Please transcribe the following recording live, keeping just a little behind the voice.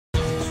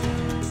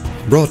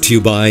Brought to you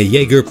by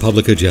Jaeger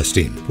Public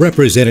Adjusting,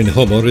 representing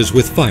homeowners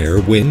with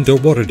fire, wind, or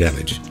water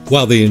damage.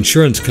 While the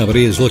insurance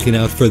company is looking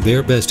out for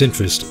their best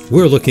interest,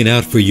 we're looking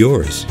out for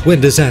yours.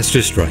 When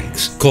disaster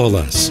strikes, call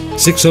us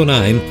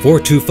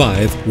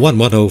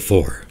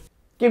 609-425-1104.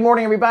 Good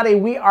morning, everybody.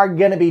 We are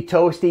going to be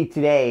toasty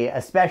today,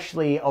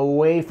 especially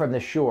away from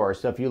the shore.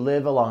 So if you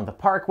live along the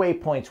parkway,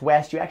 points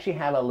west, you actually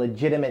have a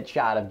legitimate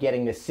shot of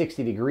getting to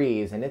 60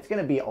 degrees, and it's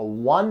going to be a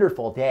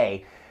wonderful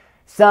day.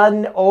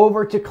 Sun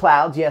over to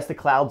clouds. Yes, the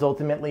clouds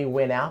ultimately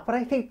win out, but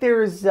I think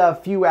there's a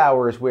few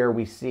hours where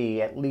we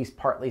see at least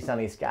partly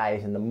sunny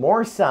skies, and the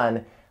more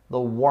sun, the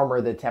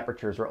warmer the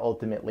temperatures are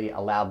ultimately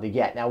allowed to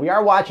get. Now, we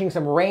are watching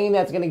some rain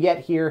that's going to get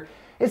here.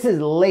 This is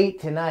late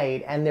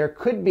tonight, and there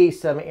could be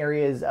some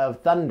areas of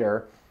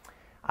thunder.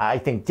 I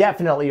think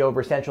definitely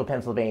over central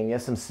Pennsylvania,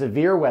 some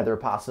severe weather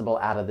possible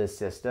out of this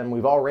system.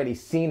 We've already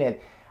seen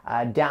it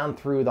down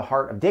through the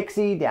heart of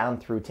Dixie, down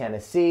through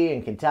Tennessee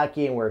and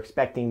Kentucky, and we're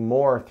expecting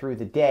more through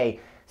the day.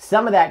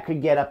 Some of that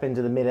could get up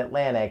into the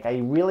mid-Atlantic. I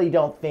really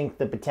don't think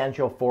the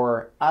potential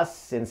for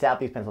us in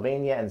southeast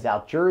Pennsylvania and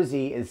South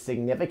Jersey is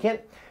significant,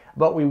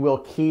 but we will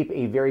keep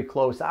a very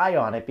close eye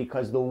on it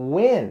because the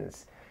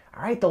winds,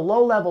 all right, the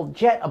low-level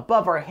jet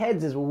above our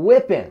heads is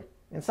whipping,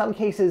 in some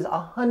cases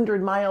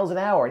 100 miles an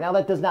hour. Now,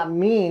 that does not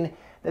mean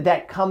that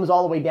that comes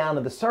all the way down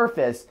to the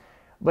surface,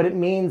 but it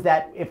means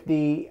that if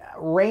the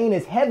rain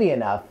is heavy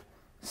enough,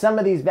 some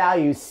of these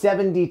values,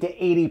 70 to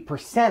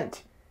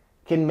 80%,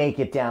 can make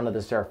it down to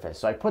the surface.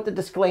 So I put the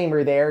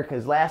disclaimer there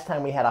because last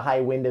time we had a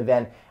high wind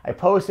event, I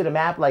posted a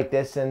map like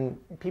this and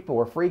people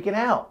were freaking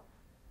out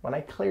when I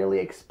clearly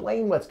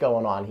explained what's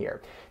going on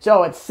here.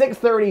 So at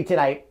 6:30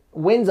 tonight,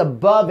 winds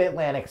above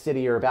Atlantic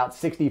City are about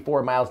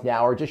 64 miles an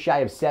hour, just shy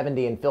of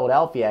 70 in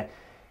Philadelphia.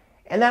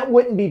 And that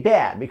wouldn't be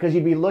bad because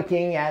you'd be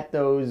looking at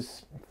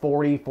those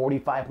 40,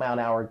 45 mile an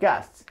hour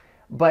gusts.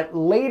 But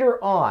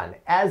later on,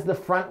 as the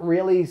front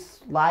really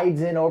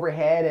slides in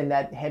overhead and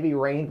that heavy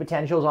rain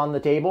potential is on the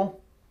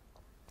table,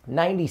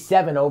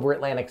 97 over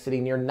Atlantic City,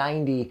 near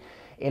 90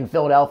 in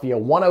Philadelphia,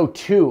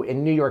 102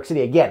 in New York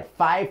City. Again,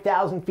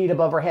 5,000 feet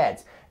above our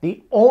heads.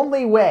 The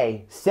only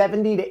way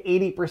 70 to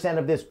 80%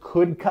 of this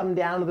could come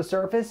down to the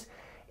surface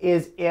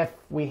is if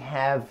we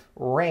have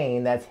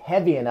rain that's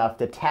heavy enough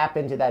to tap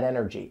into that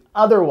energy.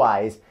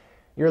 Otherwise,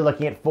 you're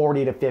looking at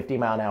 40 to 50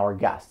 mile an hour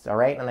gusts, all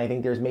right? And I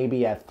think there's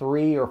maybe a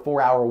 3 or 4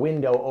 hour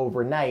window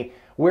overnight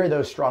where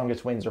those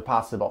strongest winds are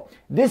possible.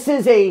 This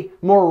is a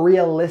more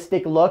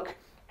realistic look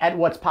at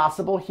what's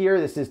possible here.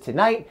 This is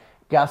tonight,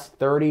 gusts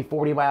 30,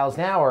 40 miles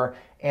an hour.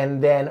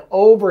 And then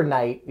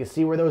overnight, you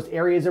see where those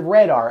areas of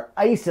red are,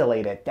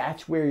 isolated.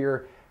 That's where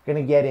you're going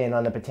to get in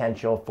on the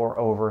potential for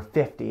over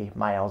 50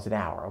 miles an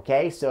hour,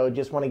 okay? So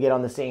just want to get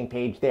on the same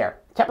page there.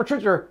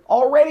 Temperatures are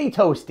already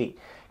toasty.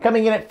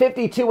 Coming in at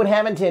 52 in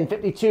Hamilton,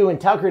 52 in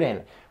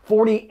Tuckerton,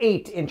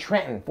 48 in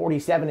Trenton,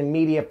 47 in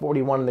Media,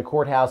 41 in the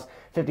Courthouse,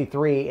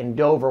 53 in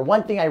Dover.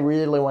 One thing I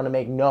really want to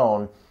make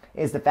known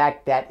is the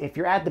fact that if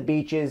you're at the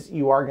beaches,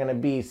 you are going to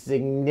be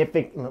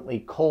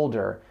significantly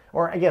colder,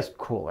 or I guess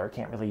cooler,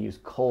 can't really use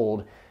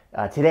cold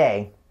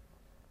today,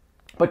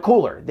 but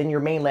cooler than your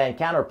mainland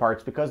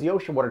counterparts because the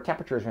ocean water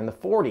temperatures are in the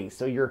 40s.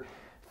 So you're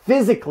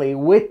physically,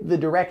 with the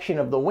direction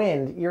of the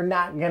wind, you're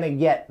not going to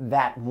get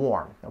that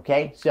warm,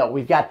 okay? So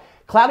we've got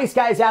cloudy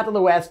skies out to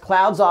the west,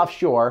 clouds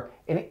offshore,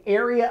 an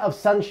area of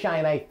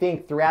sunshine, I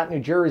think, throughout New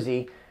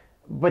Jersey,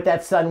 but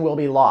that sun will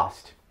be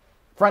lost.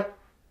 Front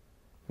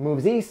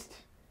moves east.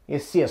 You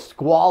see a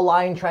squall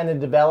line trying to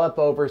develop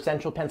over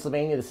central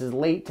Pennsylvania. This is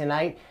late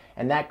tonight,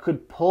 and that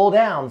could pull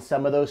down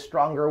some of those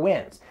stronger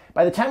winds.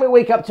 By the time we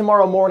wake up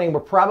tomorrow morning, we're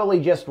probably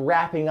just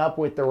wrapping up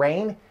with the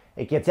rain.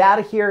 It gets out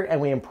of here,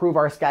 and we improve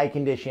our sky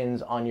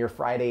conditions on your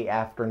Friday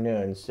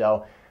afternoon.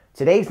 So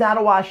today's not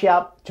a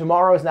washout.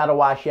 Tomorrow's not a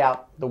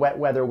washout. The wet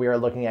weather we are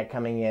looking at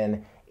coming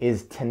in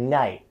is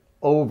tonight,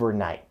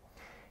 overnight.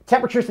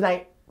 Temperatures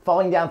tonight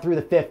falling down through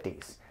the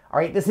 50s. All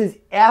right, this is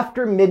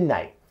after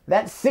midnight.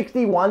 That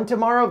 61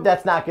 tomorrow,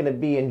 that's not going to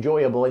be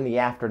enjoyable in the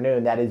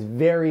afternoon. That is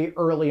very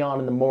early on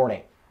in the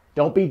morning.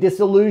 Don't be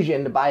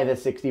disillusioned by the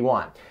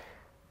 61.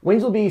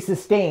 Winds will be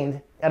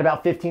sustained at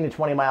about 15 to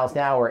 20 miles an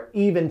hour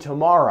even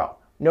tomorrow.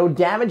 No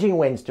damaging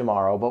winds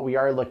tomorrow, but we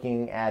are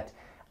looking at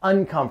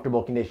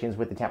uncomfortable conditions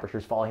with the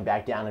temperatures falling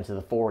back down into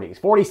the 40s.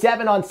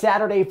 47 on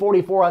Saturday,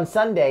 44 on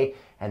Sunday,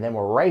 and then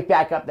we're right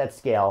back up that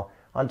scale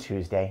on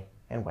Tuesday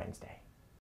and Wednesday.